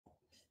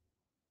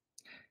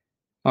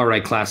All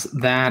right, class,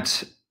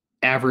 that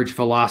average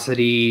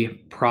velocity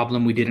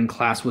problem we did in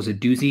class was a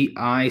doozy.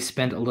 I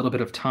spent a little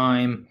bit of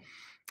time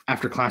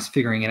after class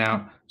figuring it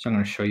out, so I'm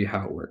going to show you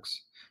how it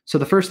works. So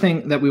the first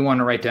thing that we want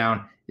to write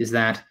down is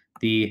that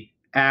the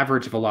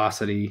average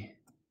velocity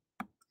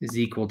is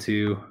equal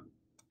to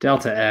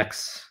delta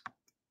x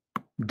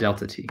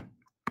delta t,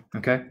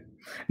 okay?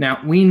 Now,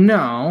 we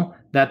know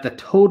that the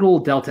total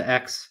delta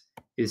x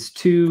is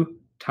 2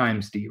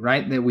 times d,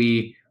 right? That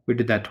we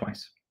did that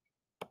twice.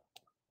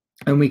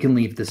 And we can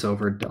leave this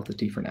over delta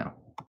t for now.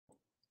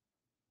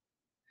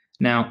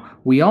 Now,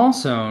 we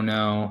also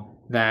know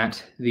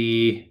that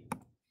the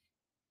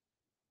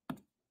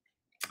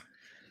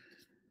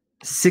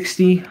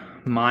 60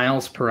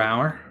 miles per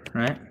hour,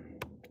 right?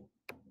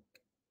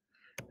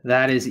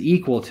 That is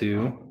equal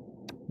to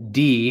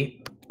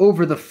d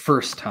over the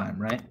first time,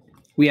 right?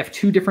 We have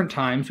two different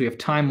times. We have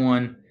time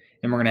 1,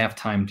 and we're going to have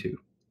time 2.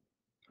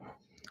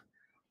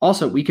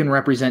 Also, we can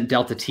represent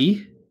delta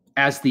t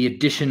as the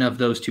addition of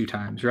those two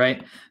times,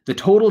 right? The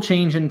total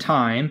change in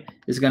time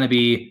is going to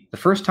be the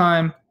first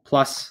time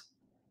plus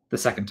the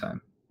second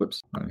time.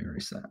 Whoops, let me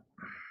erase that.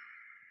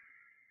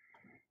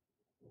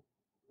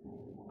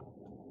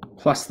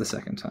 Plus the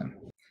second time.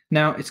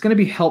 Now, it's going to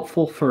be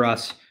helpful for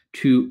us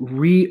to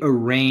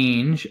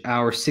rearrange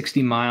our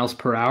 60 miles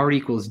per hour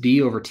equals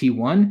d over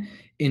t1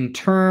 in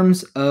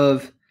terms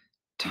of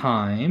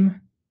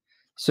time.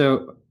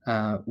 So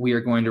we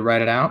are going to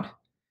write it out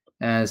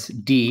as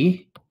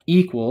d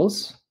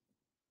equals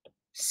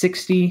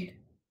 60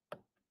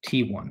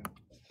 t1,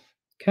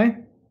 okay?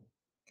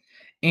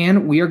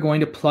 And we are going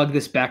to plug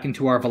this back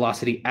into our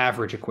velocity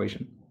average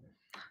equation.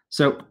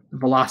 So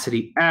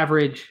velocity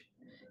average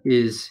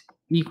is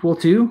equal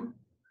to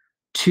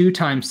 2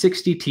 times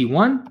 60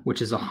 t1,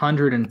 which is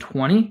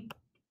 120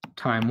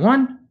 time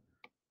 1,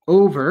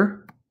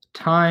 over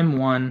time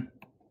 1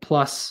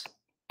 plus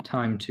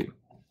time 2.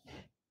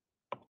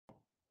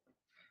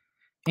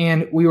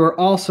 And we were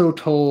also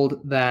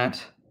told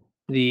that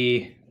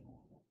the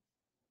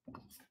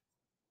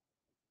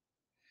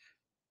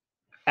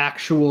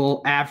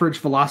actual average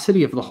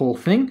velocity of the whole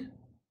thing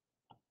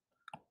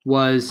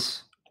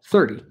was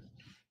 30.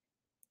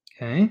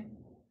 Okay.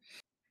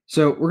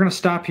 So we're going to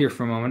stop here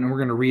for a moment and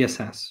we're going to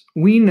reassess.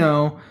 We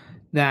know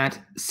that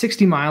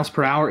 60 miles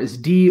per hour is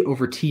d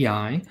over ti,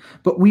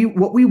 but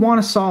what we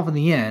want to solve in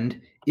the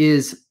end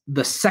is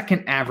the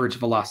second average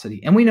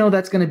velocity. And we know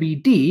that's going to be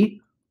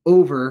d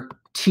over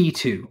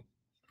t2.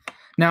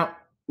 Now,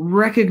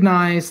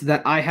 recognize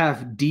that I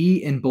have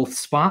d in both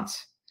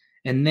spots,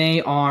 and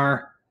they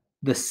are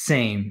the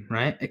same,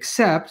 right?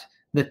 Except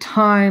the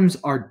times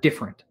are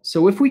different.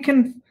 So if we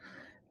can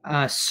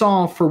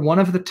solve for one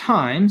of the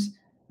times,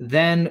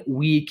 then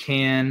we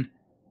can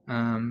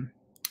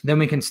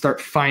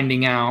start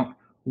finding out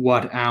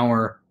what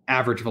our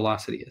average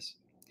velocity is.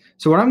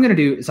 So what I'm going to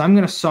do is I'm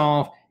going to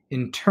solve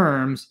in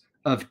terms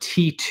of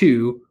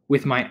t2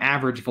 with my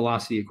average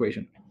velocity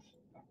equation.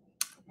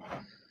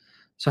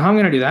 So how I'm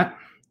going to do that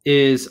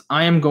is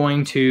I am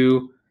going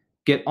to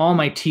get all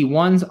my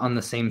t1s on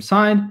the same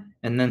side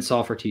and then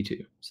solve for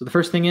t2. So the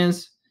first thing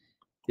is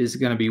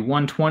going to be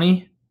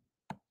 120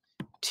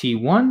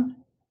 t1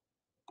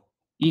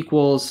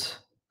 equals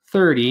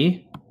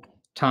 30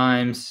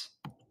 times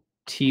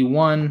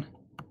t1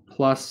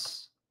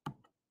 plus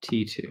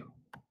t2.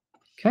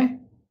 Okay?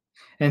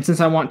 And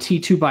since I want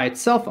t2 by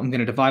itself, I'm going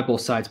to divide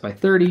both sides by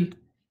 30.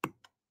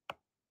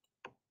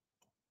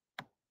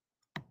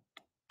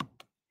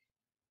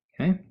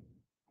 Okay.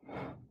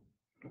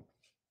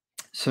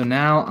 So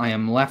now I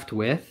am left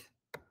with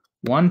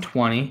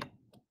 120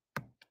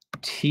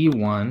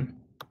 t1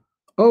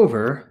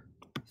 over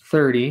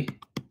 30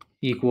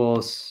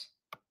 equals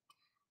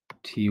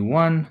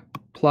t1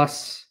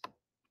 plus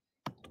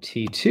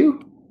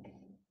t2.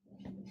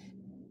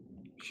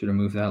 Should have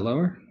moved that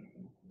lower.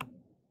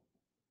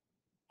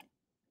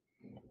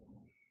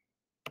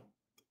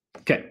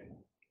 Okay.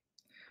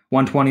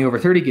 120 over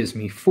 30 gives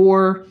me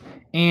 4.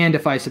 And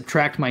if I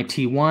subtract my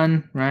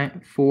t1,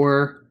 right,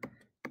 4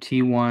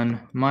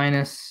 t1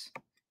 minus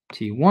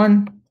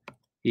t1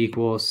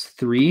 equals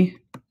 3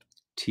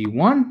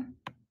 t1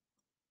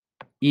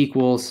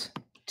 equals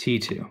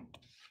t2.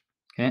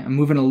 Okay, I'm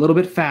moving a little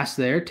bit fast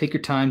there. Take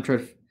your time, try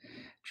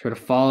to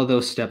follow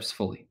those steps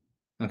fully.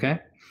 Okay,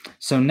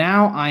 so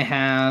now I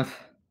have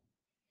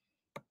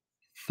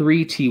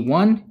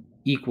 3t1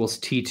 equals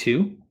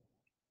t2.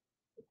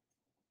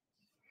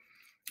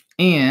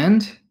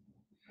 And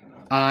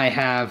I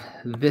have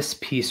this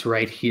piece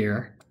right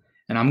here,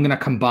 and I'm going to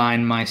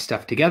combine my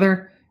stuff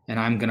together, and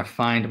I'm going to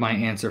find my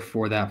answer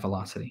for that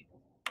velocity.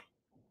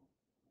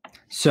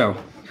 So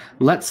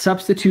let's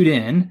substitute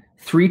in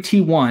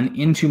 3t1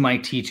 into my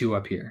t2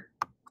 up here.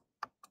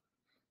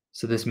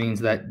 So this means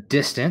that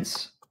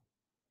distance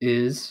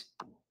is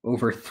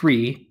over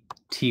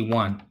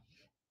 3t1.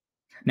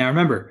 Now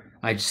remember,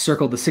 I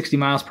circled the 60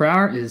 miles per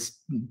hour is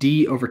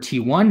d over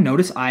t1.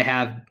 Notice I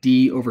have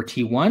d over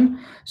t1,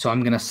 so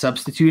I'm going to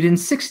substitute in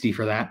 60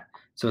 for that.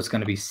 So it's going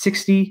to be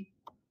 60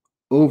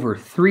 over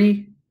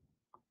 3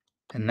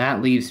 And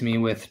that leaves me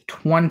with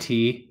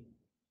 20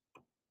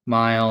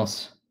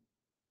 miles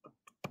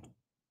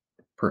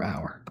per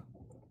hour.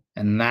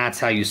 And that's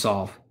how you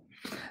solve.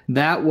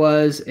 That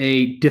was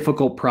a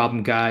difficult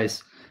problem,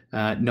 guys.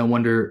 No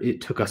wonder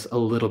it took us a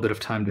little bit of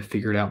time to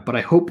figure it out. But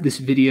I hope this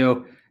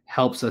video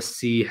helps us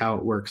see how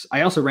it works.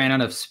 I also ran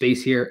out of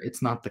space here.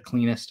 It's not the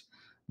cleanest,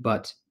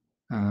 but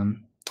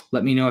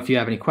let me know if you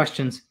have any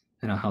questions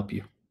and I'll help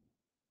you.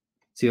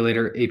 See you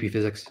later, AP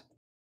Physics.